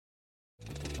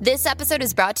This episode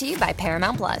is brought to you by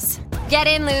Paramount Plus. Get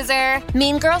in, loser!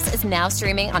 Mean Girls is now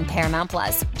streaming on Paramount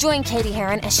Plus. Join Katie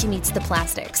Heron as she meets the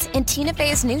plastics in Tina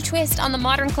Fey's new twist on the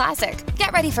modern classic.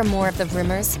 Get ready for more of the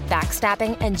rumors,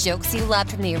 backstabbing, and jokes you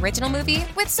loved from the original movie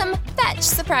with some fetch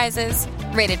surprises.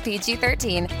 Rated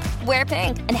PG-13. Wear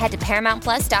pink and head to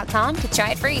ParamountPlus.com to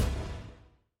try it free.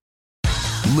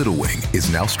 Little Wing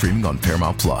is now streaming on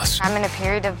Paramount Plus. I'm in a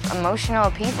period of emotional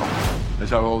upheaval. Is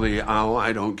that all the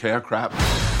I don't care crap?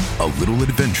 A little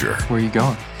adventure. Where are you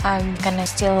going? I'm gonna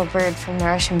steal a bird from the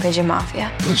Russian pigeon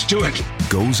mafia. Let's do it.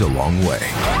 Goes a long way.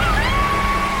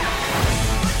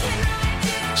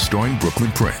 Starring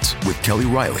Brooklyn Prince with Kelly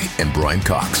Riley and Brian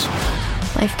Cox.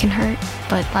 Life can hurt,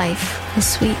 but life is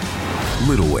sweet.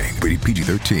 Little Wing, rated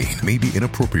PG-13, may be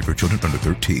inappropriate for children under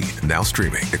 13. Now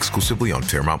streaming exclusively on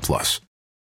Paramount Plus.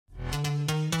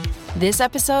 This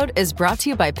episode is brought to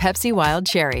you by Pepsi Wild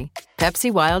Cherry.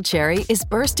 Pepsi Wild Cherry is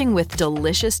bursting with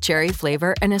delicious cherry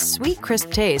flavor and a sweet,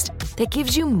 crisp taste that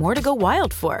gives you more to go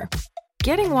wild for.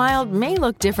 Getting wild may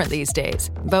look different these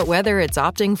days, but whether it's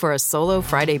opting for a solo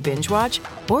Friday binge watch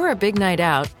or a big night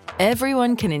out,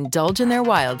 everyone can indulge in their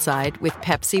wild side with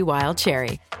Pepsi Wild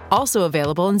Cherry. Also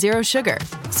available in Zero Sugar.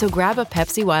 So grab a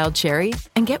Pepsi Wild Cherry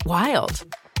and get wild.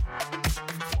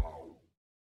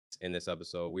 In this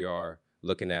episode, we are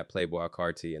looking at Playboi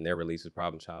Carti and their release of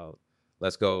Problem Child.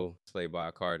 Let's go.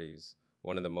 Playboi Carti's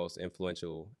one of the most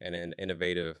influential and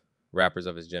innovative rappers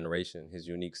of his generation. His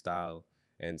unique style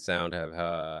and sound have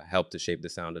helped to shape the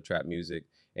sound of trap music,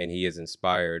 and he has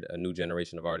inspired a new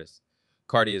generation of artists.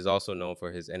 Carti is also known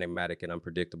for his enigmatic and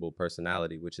unpredictable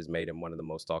personality, which has made him one of the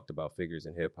most talked about figures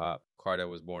in hip hop. Carti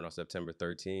was born on September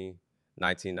 13,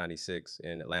 1996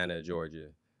 in Atlanta, Georgia.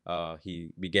 He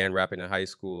began rapping in high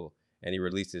school, and he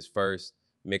released his first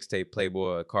mixtape,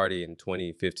 Playboi Carti, in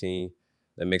 2015.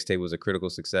 The mixtape was a critical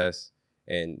success,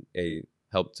 and it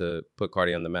helped to put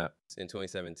Carti on the map. In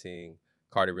 2017,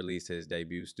 Carti released his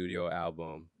debut studio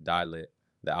album, Die Lit.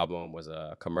 The album was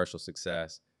a commercial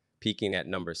success, peaking at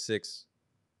number 6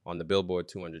 on the Billboard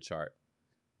 200 chart.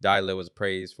 Die Lit was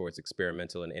praised for its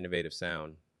experimental and innovative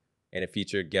sound, and it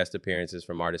featured guest appearances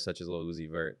from artists such as Lil Uzi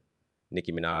Vert,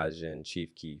 Nicki Minaj, and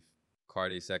Chief Keef.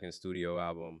 Carti's second studio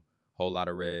album, Whole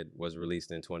Lotta Red, was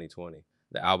released in 2020.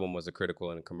 The album was a critical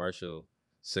and commercial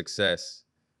success,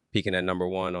 peaking at number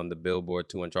 1 on the Billboard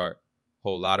 200 chart.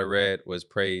 Whole Lotta Red was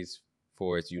praised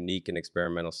for its unique and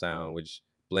experimental sound, which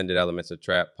blended elements of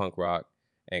trap, punk rock,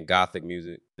 and gothic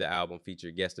music. The album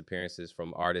featured guest appearances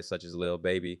from artists such as Lil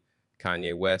Baby,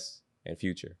 Kanye West, and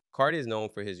Future. Carti is known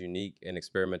for his unique and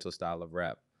experimental style of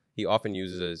rap. He often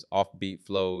uses offbeat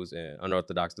flows and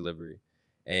unorthodox delivery,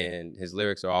 and his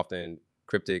lyrics are often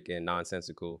cryptic and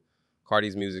nonsensical.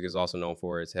 Carti's music is also known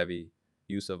for its heavy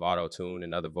use of auto-tune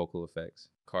and other vocal effects.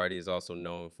 Carti is also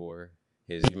known for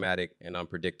his dramatic and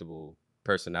unpredictable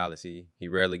personality. He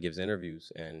rarely gives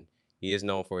interviews, and he is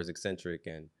known for his eccentric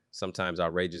and sometimes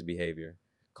outrageous behavior.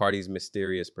 Carti's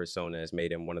mysterious persona has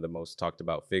made him one of the most talked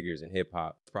about figures in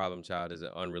hip-hop. Problem Child is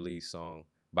an unreleased song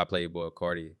by Playboi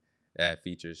Carti that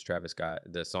features Travis Scott.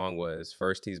 The song was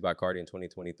first teased by Carti in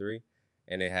 2023,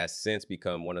 and it has since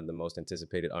become one of the most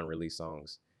anticipated unreleased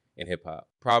songs in hip-hop.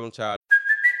 Problem Child.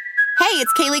 Hey,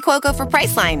 it's Kaylee Cuoco for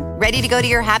Priceline. Ready to go to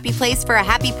your happy place for a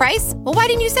happy price? Well, why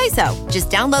didn't you say so? Just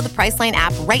download the Priceline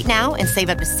app right now and save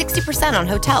up to 60% on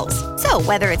hotels. So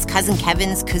whether it's Cousin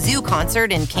Kevin's Kazoo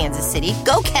Concert in Kansas City,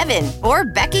 go Kevin, or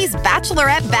Becky's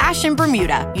Bachelorette Bash in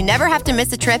Bermuda, you never have to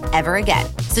miss a trip ever again.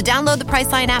 So download the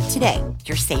Priceline app today.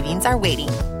 Your savings are waiting.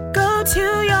 Go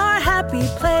to your happy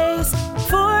place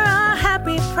for a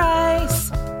happy price.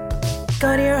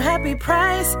 Go to your happy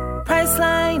price,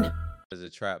 Priceline. Is a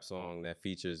trap song that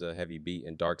features a heavy beat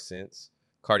and dark synths.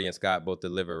 Carti and Scott both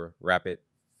deliver rapid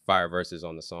fire verses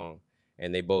on the song,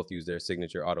 and they both use their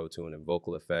signature auto-tune and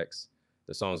vocal effects.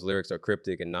 The song's lyrics are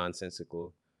cryptic and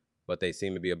nonsensical, but they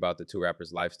seem to be about the two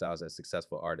rappers' lifestyles as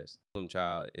successful artists. Problem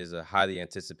Child is a highly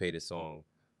anticipated song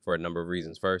for a number of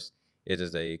reasons. First, it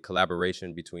is a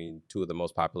collaboration between two of the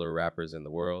most popular rappers in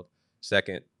the world.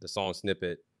 Second, the song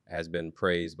snippet has been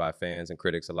praised by fans and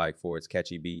critics alike for its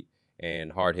catchy beat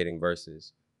and hard-hitting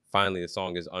verses. Finally, the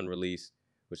song is unreleased,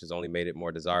 which has only made it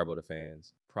more desirable to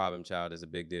fans. Problem Child is a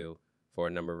big deal for a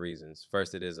number of reasons.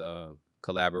 First, it is a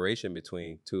collaboration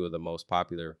between two of the most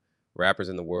popular rappers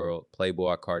in the world.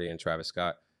 Playboi Carti and Travis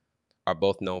Scott are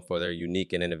both known for their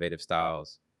unique and innovative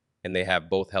styles, and they have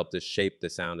both helped to shape the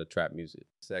sound of trap music.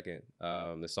 Second,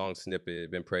 the song snippet has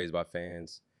been praised by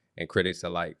fans and critics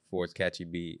alike for its catchy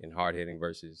beat and hard-hitting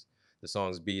verses. The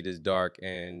song's beat is dark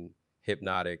and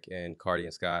hypnotic, and Carti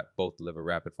and Scott both deliver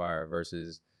rapid-fire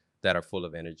verses that are full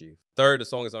of energy. Third, the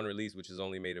song is unreleased, which has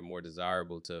only made it more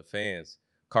desirable to fans.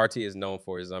 Carti is known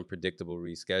for his unpredictable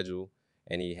reschedule,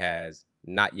 and he has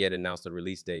not yet announced a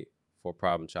release date for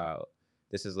Problem Child.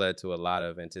 This has led to a lot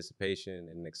of anticipation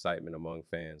and excitement among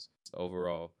fans.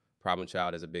 Overall, Problem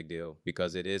Child is a big deal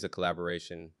because it is a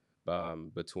collaboration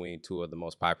between two of the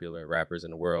most popular rappers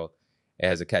in the world. It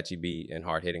has a catchy beat and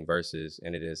hard-hitting verses,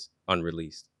 and it is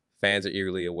unreleased. Fans are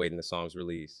eagerly awaiting the song's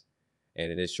release,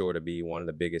 and it is sure to be one of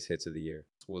the biggest hits of the year.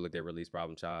 We'll look at release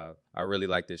Problem Child. I really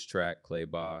like this track,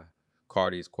 Playboi.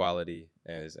 Carti's quality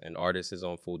as an artist is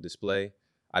on full display.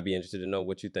 I'd be interested to know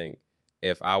what you think.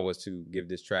 If I was to give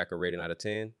this track a rating out of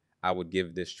 10, I would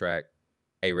give this track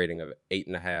a rating of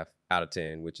 8.5 out of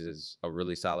 10, which is a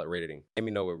really solid rating. Let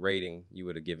me know what rating you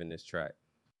would have given this track.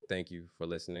 Thank you for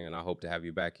listening, and I hope to have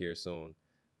you back here soon.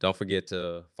 Don't forget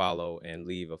to follow and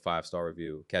leave a 5-star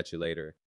review. Catch you later.